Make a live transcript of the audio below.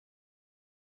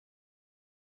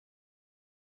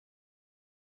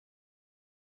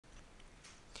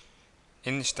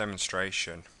In this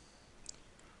demonstration,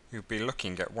 we'll be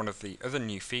looking at one of the other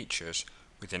new features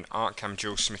within ArtCAM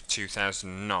JewelSmith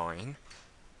 2009,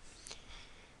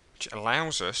 which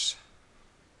allows us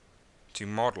to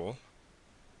model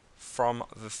from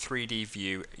the 3D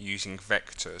view using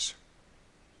vectors.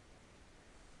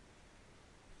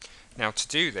 Now, to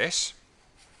do this,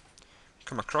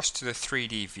 come across to the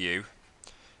 3D view.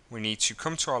 We need to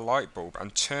come to our light bulb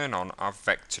and turn on our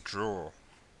vector drawer.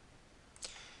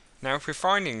 Now, if we're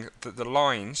finding that the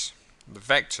lines, the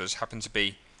vectors, happen to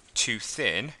be too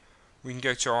thin, we can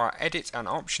go to our Edit and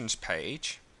Options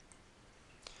page,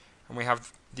 and we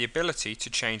have the ability to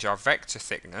change our vector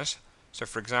thickness. So,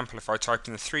 for example, if I type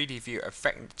in the 3D view a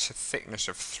vector thickness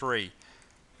of 3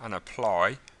 and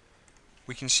apply,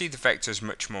 we can see the vectors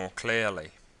much more clearly.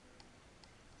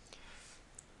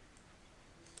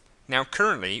 Now,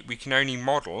 currently we can only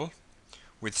model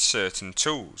with certain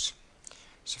tools.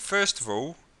 So first of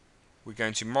all, we're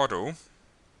going to model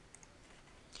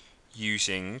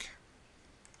using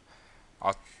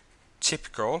our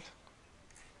typical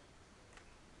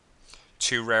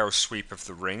 2-rail sweep of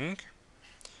the ring.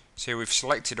 So we've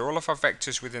selected all of our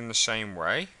vectors within the same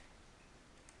way,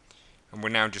 and we're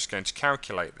now just going to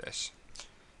calculate this.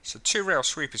 So 2-rail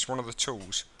sweep is one of the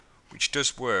tools which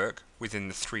does work within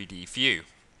the 3D view.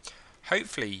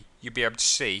 Hopefully you'll be able to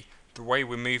see the way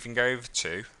we're moving over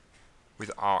to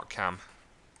with ArtCAM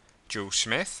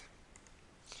JewelSmith.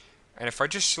 And if I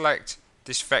just select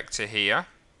this vector here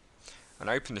and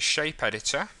open the shape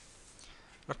editor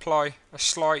and apply a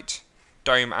slight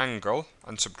dome angle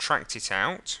and subtract it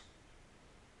out,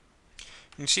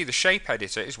 you can see the shape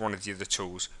editor is one of the other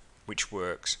tools which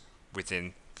works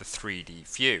within the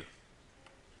 3D view.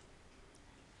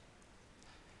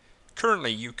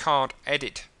 Currently you can't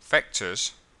edit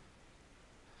vectors,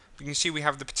 but you can see we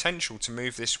have the potential to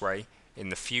move this way in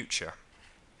the future.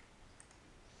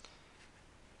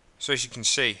 So as you can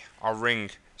see, our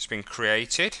ring has been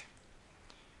created.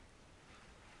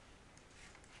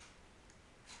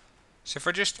 So if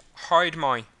I just hide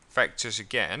my vectors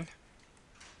again,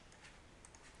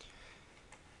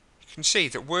 you can see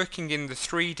that working in the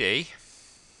 3D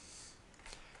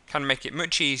can make it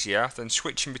much easier than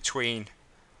switching between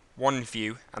one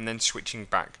view and then switching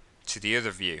back to the other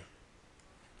view.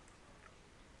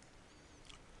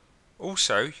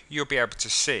 Also, you'll be able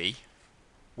to see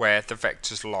where the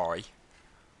vectors lie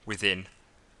within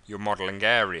your modelling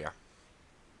area.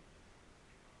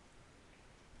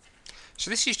 So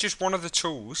this is just one of the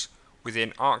tools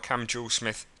within ArtCAM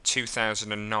JewelSmith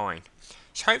 2009.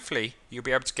 So hopefully you'll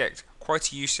be able to get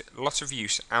quite a lot of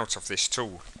use out of this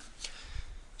tool.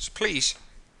 So please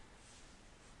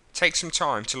take some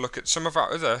time to look at some of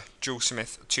our other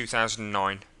JewelSmith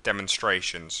 2009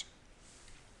 demonstrations.